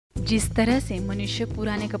जिस तरह से मनुष्य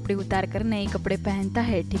पुराने कपड़े उतारकर नए कपड़े पहनता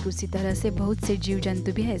है, ठीक उसी तरह से बहुत से जीव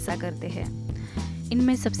जंतु भी ऐसा करते हैं।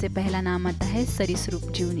 इनमें सबसे पहला नाम आता है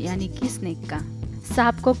सरीसृप जीव यानी कि स्नेक का।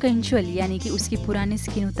 सांप को कैंचुअल यानी कि उसकी पुरानी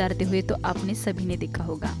स्किन उतारते हुए तो आपने सभी ने देखा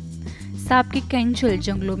होगा। सांप की कैंचुअल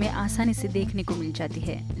जंगलों में आसानी से देखने को मिल जाती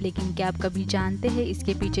है, लेकिन क्या आप कभी जानते हैं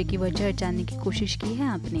इसके पीछे की वजह जानने की कोशिश की है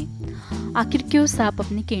आपने? आखिर क्यों सांप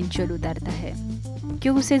अपनी कैंचुअल उतारता है?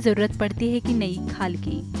 क्यों उसे जरूरत पड़ती है कि नई खाल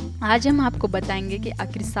की? आज हम आपको बताएंगे कि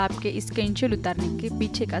आखिर सांप के इस कैंचुअल उतारने के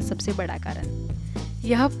पीछे का सबसे बड़ा कारण।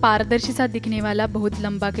 यह पारदर्शी सा दिखने वाला बहुत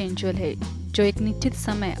लंबा कैंचुअल है जो एक निश्चित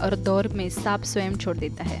समय और दौर में सांप स्वयं छोड़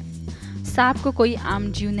देता है। सांप को कोई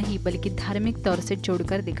आम जीव नहीं बल्कि धार्मिक तौर से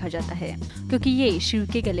जोड़कर देखा जाता है, क्योंकि ये शिव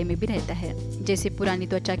के गले में भी रहता है। जैसे पुरानी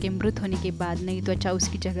त्वचा के मृत होने के बाद नई त्वचा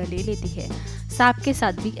उसकी जगह ले लेती है, सांप के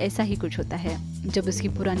साथ भी ऐसा ही कुछ होता है। जब उसकी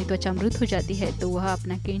पुरानी त्वचा मृत हो जाती है तो वह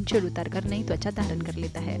अपना कैंचुअल उतारकर नई त्वचा धारण कर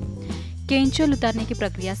लेता है। कैंचुअल उतारने की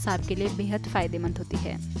प्रक्रिया सांप के लिए बेहद फायदेमंद होती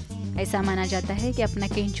है। ऐसा माना जाता है कि अपना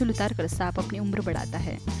कैंचुअल उतारकर सांप अपनी उम्र बढ़ाता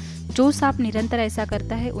है। जो सांप निरंतर ऐसा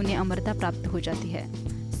करता है उन्हें अमरता प्राप्त हो जाती है।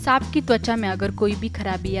 सांप की त्वचा में अगर कोई भी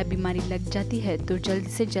खराबी या बीमारी लग जाती है तो जल्द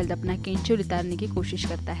से जल्द अपना कैंचुअल उतारने की कोशिश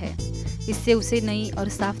करता है। इससे उसे नई और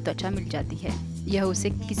साफ त्वचा मिल जाती है। यह उसे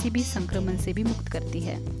किसी भी संक्रमण से भी मुक्त करती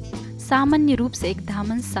है। सामान्य रूप से एक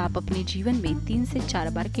धामन सांप अपने जीवन में 3 से 4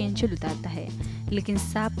 बार कैंचुअल उतारता है, लेकिन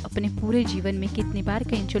सांप अपने पूरे जीवन में कितनी बार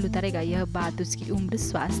कैंचुअल उतारेगा यह बात उसकी उम्र,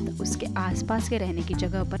 स्वास्थ्य, उसके आसपास के रहने की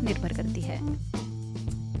जगह पर निर्भर करती है।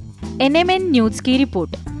 NMN न्यूज की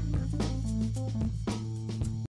रिपोर्ट।